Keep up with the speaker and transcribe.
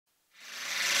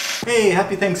Hey,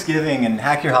 happy Thanksgiving and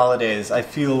hack your holidays. I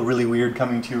feel really weird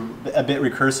coming to you a bit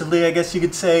recursively, I guess you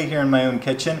could say, here in my own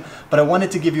kitchen. But I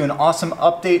wanted to give you an awesome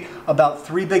update about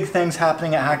 3 big things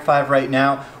happening at Hack 5 right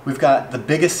now. We've got the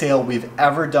biggest sale we've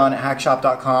ever done at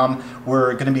hackshop.com.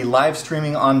 We're going to be live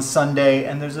streaming on Sunday,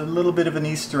 and there's a little bit of an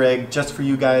Easter egg just for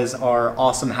you guys, our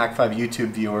awesome Hack 5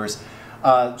 YouTube viewers.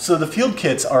 So the field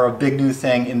kits are a big new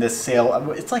thing in this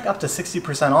sale. It's like up to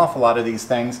 60% off a lot of these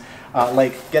things.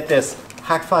 Like, get this,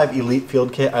 Hack 5 Elite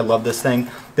Field Kit. I love this thing.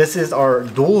 This is our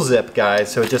dual zip,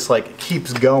 guys, so it just like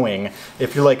keeps going.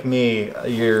 If you're like me,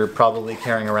 you're probably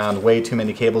carrying around way too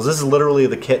many cables. This is literally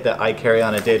the kit that I carry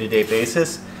on a day-to-day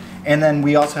basis. And then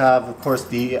we also have, of course,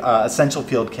 the Essential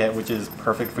Field Kit, which is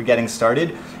perfect for getting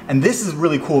started. And this is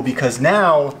really cool because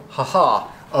now, haha,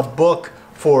 a book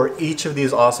for each of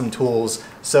these awesome tools.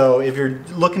 So if you're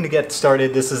looking to get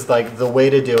started, this is like the way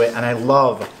to do it. And I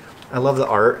love the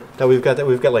art that we've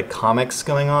got like comics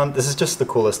going on. This is just the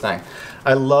coolest thing.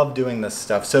 I love doing this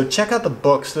stuff. So check out the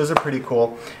books, those are pretty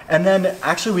cool. And then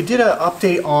actually we did an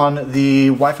update on the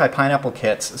Wi-Fi Pineapple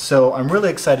kits. So I'm really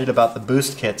excited about the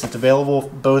Boost kits. It's available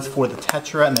both for the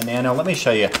Tetra and the Nano. Let me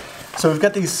show you. So we've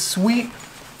got these sweet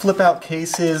flip out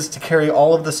cases to carry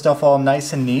all of the stuff all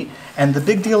nice and neat. And the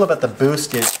big deal about the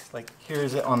Boost is, like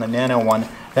here's it on the Nano one,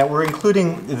 that we're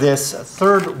including this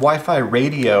third Wi-Fi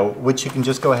radio, which you can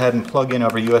just go ahead and plug in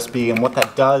over USB. And what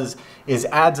that does is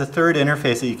adds a third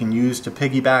interface that you can use to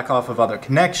piggyback off of other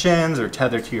connections or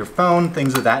tether to your phone,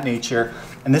 things of that nature.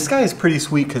 And this guy is pretty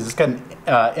sweet because it's got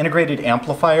an integrated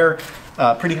amplifier,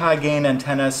 pretty high gain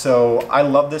antenna, so I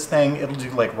love this thing. It'll do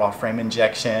like raw frame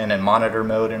injection and monitor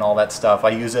mode and all that stuff. I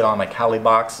use it on my Kali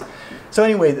box. So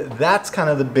anyway, that's kind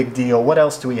of the big deal. What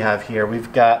else do we have here?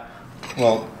 We've got,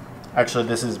 well, actually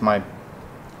this is my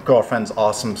girlfriend's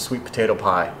awesome sweet potato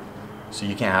pie. So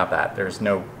you can't have that. There's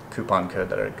no coupon code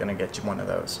that are gonna get you one of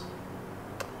those.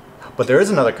 But there is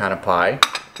another kind of pie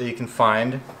that you can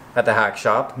find at the Hack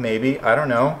Shop, maybe, I don't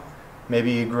know.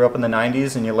 Maybe you grew up in the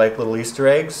 90s and you like little Easter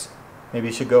eggs. Maybe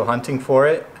you should go hunting for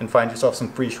it and find yourself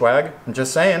some free swag. I'm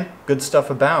just saying, good stuff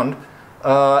abound.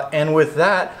 And with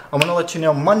that, I'm going to let you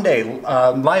know Monday,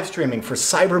 live streaming for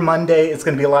Cyber Monday. It's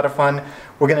going to be a lot of fun.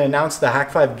 We're going to announce the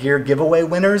Hack 5 gear giveaway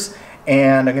winners,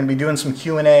 and I'm going to be doing some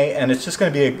Q&A, and it's just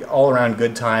going to be an all-around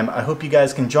good time. I hope you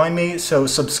guys can join me, so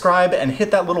subscribe and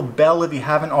hit that little bell if you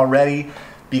haven't already,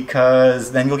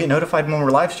 because then you'll get notified when we're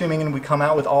live streaming and we come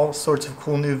out with all sorts of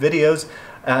cool new videos.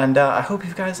 And I hope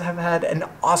you guys have had an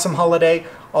awesome holiday.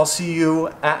 I'll see you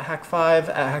at Hack 5,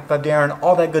 at Hack 5 Darren,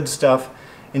 all that good stuff.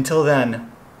 Until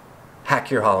then, hack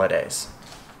your holidays.